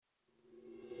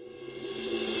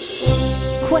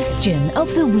Question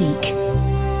of the Week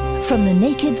from the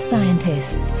Naked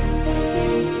Scientists.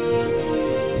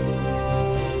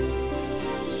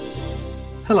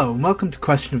 Hello and welcome to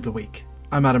Question of the Week.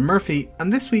 I'm Adam Murphy,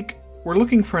 and this week we're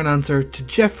looking for an answer to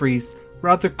Jeffrey's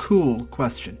rather cool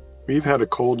question. We've had a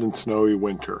cold and snowy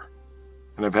winter,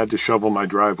 and I've had to shovel my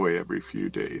driveway every few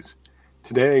days.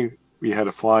 Today, we had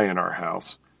a fly in our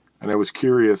house, and I was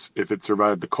curious if it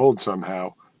survived the cold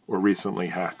somehow or recently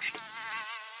hatched.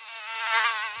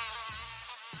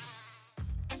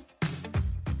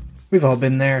 We've all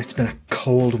been there. It's been a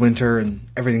cold winter and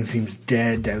everything seems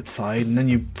dead outside, and then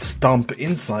you stomp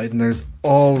inside and there's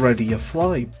already a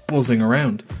fly buzzing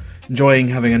around, enjoying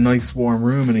having a nice warm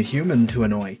room and a human to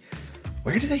annoy.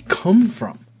 Where do they come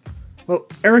from? Well,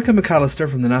 Erica McAlister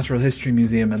from the Natural History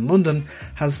Museum in London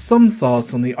has some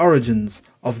thoughts on the origins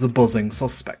of the buzzing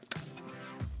suspect.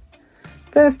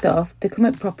 First off, to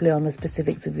comment properly on the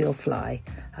specifics of your fly,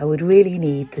 I would really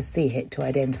need to see it to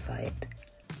identify it.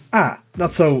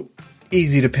 Not so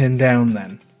easy to pin down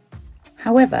then.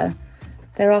 However,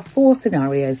 there are 4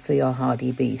 scenarios for your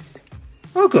hardy beast.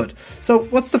 Oh good. So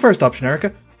what's the first option,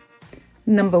 Erica?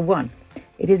 Number 1.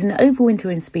 It is an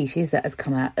overwintering species that has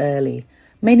come out early.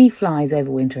 Many flies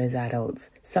overwinter as adults.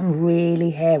 Some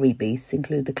really hairy beasts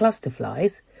include the cluster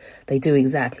flies. They do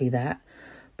exactly that.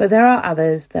 But there are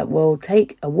others that will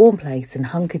take a warm place and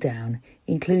hunker down,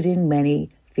 including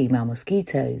many female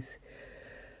mosquitoes.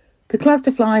 The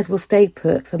cluster flies will stay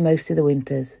put for most of the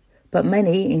winters, but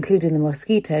many, including the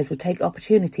mosquitoes, will take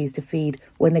opportunities to feed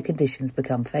when the conditions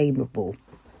become favourable.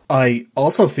 I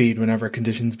also feed whenever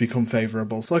conditions become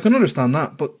favourable, so I can understand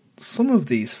that, but some of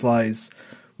these flies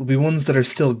will be ones that are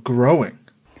still growing.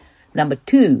 Number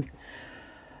 2.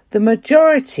 The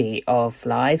majority of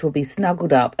flies will be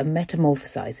snuggled up and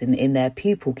metamorphosizing in their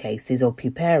pupal cases or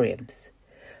pupariums.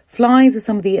 Flies are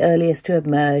some of the earliest to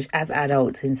emerge as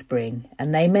adults in spring,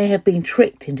 and they may have been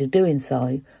tricked into doing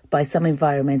so by some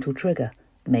environmental trigger,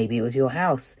 maybe it was your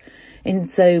house, in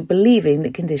so believing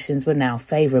that conditions were now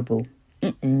favourable.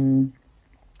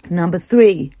 Number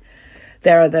 3.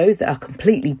 There are those that are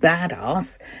completely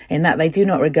badass in that they do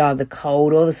not regard the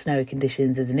cold or the snowy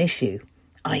conditions as an issue.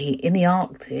 I.e., in the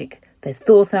Arctic, there's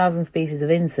 4,000 species of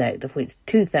insect, of which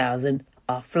 2,000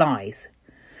 are flies.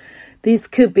 This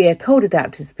could be a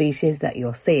cold-adapted species that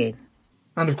you're seeing.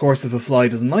 And of course, if a fly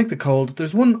doesn't like the cold,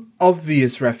 there's one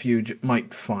obvious refuge it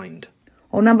might find.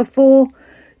 Or number 4,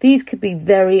 these could be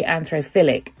very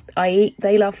anthrophilic, i.e.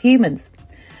 they love humans.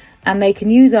 And they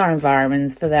can use our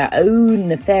environments for their own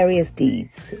nefarious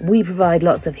deeds. We provide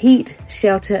lots of heat,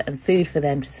 shelter and food for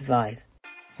them to survive.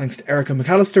 Thanks to Erica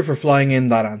McAlister for flying in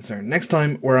that answer. Next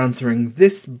time, we're answering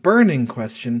this burning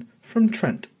question from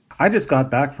Trent. I just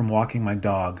got back from walking my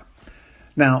dog.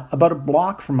 Now, about a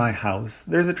block from my house,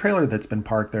 there's a trailer that's been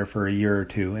parked there for a year or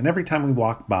two, and every time we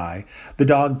walk by, the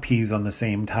dog pees on the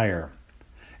same tire.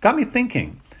 Got me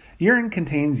thinking, urine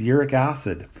contains uric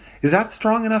acid. Is that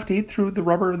strong enough to eat through the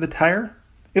rubber of the tire?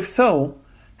 If so,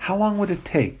 how long would it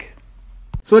take?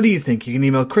 So what do you think? You can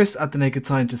email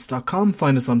chris@thenakedscientists.com,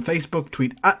 find us on Facebook,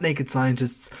 tweet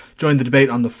 @NakedScientists, join the debate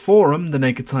on the forum,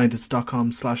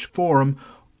 thenakedscientists.com/forum,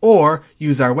 or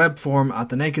use our web form at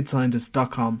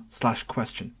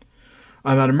thenakedscientists.com/question.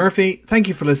 I'm Adam Murphy, thank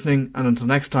you for listening, and until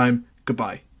next time,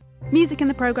 goodbye. Music in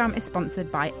the programme is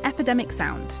sponsored by Epidemic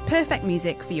Sound, perfect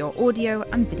music for your audio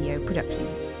and video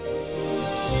productions.